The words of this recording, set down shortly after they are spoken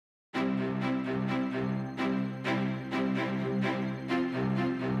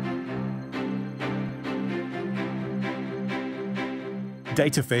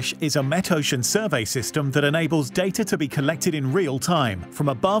DataFish is a metocean survey system that enables data to be collected in real time from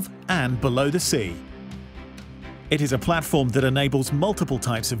above and below the sea. It is a platform that enables multiple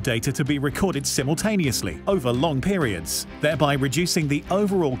types of data to be recorded simultaneously over long periods, thereby reducing the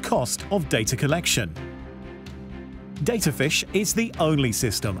overall cost of data collection. DataFish is the only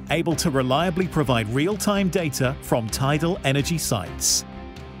system able to reliably provide real-time data from tidal energy sites.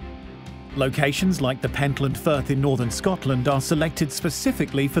 Locations like the Pentland Firth in northern Scotland are selected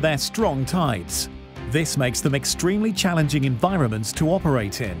specifically for their strong tides. This makes them extremely challenging environments to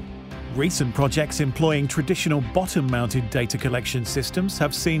operate in. Recent projects employing traditional bottom-mounted data collection systems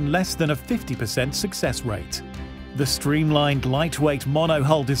have seen less than a 50% success rate. The streamlined, lightweight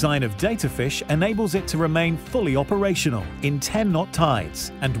mono-hull design of DataFish enables it to remain fully operational in 10-knot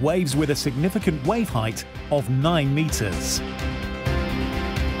tides and waves with a significant wave height of 9 meters.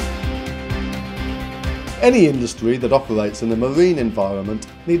 Any industry that operates in a marine environment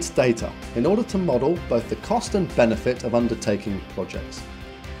needs data in order to model both the cost and benefit of undertaking projects.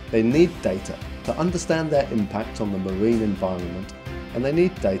 They need data to understand their impact on the marine environment, and they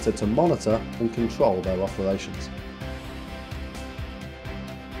need data to monitor and control their operations.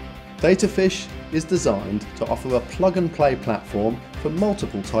 DataFish is designed to offer a plug-and-play platform for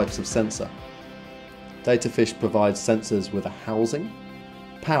multiple types of sensor. DataFish provides sensors with a housing,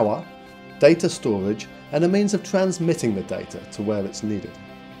 power, data storage, and a means of transmitting the data to where it's needed.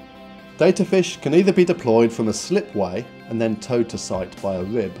 DataFish can either be deployed from a slipway and then towed to site by a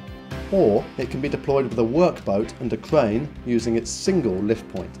rib, or it can be deployed with a workboat and a crane using its single lift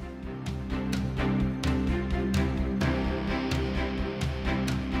point.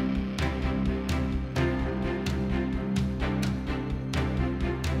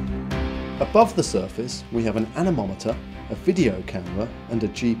 Above the surface, we have an anemometer, a video camera, and a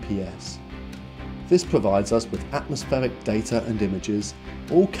GPS. This provides us with atmospheric data and images,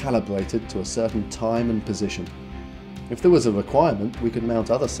 all calibrated to a certain time and position. If there was a requirement, we could mount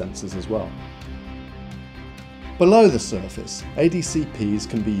other sensors as well. Below the surface, ADCPs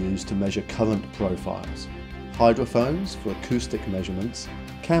can be used to measure current profiles, hydrophones for acoustic measurements,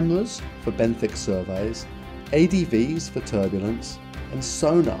 cameras for benthic surveys, ADVs for turbulence, and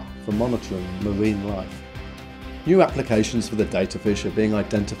sonar for monitoring marine life. New applications for the DataFish are being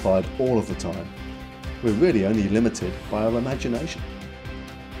identified all of the time. We're really only limited by our imagination.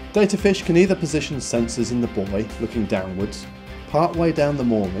 DataFish can either position sensors in the buoy looking downwards, partway down the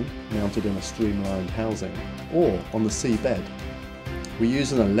mooring mounted in a streamlined housing, or on the seabed. We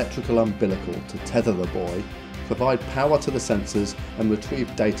use an electrical umbilical to tether the buoy, provide power to the sensors, and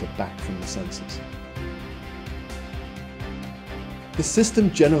retrieve data back from the sensors. The system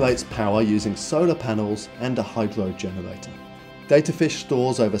generates power using solar panels and a hydro generator. DataFish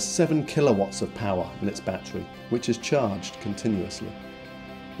stores over 7 kilowatts of power in its battery, which is charged continuously.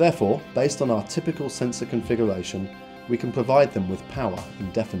 Therefore, based on our typical sensor configuration, we can provide them with power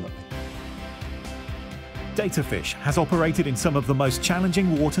indefinitely. DataFish has operated in some of the most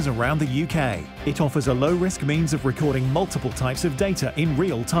challenging waters around the UK. It offers a low-risk means of recording multiple types of data in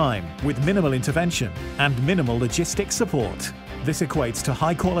real time, with minimal intervention and minimal logistics support. This equates to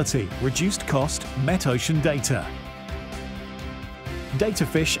high-quality, reduced-cost metocean data.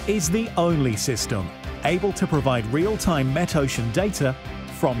 DataFish is the only system able to provide real-time metocean data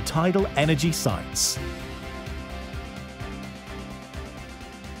from tidal energy sites.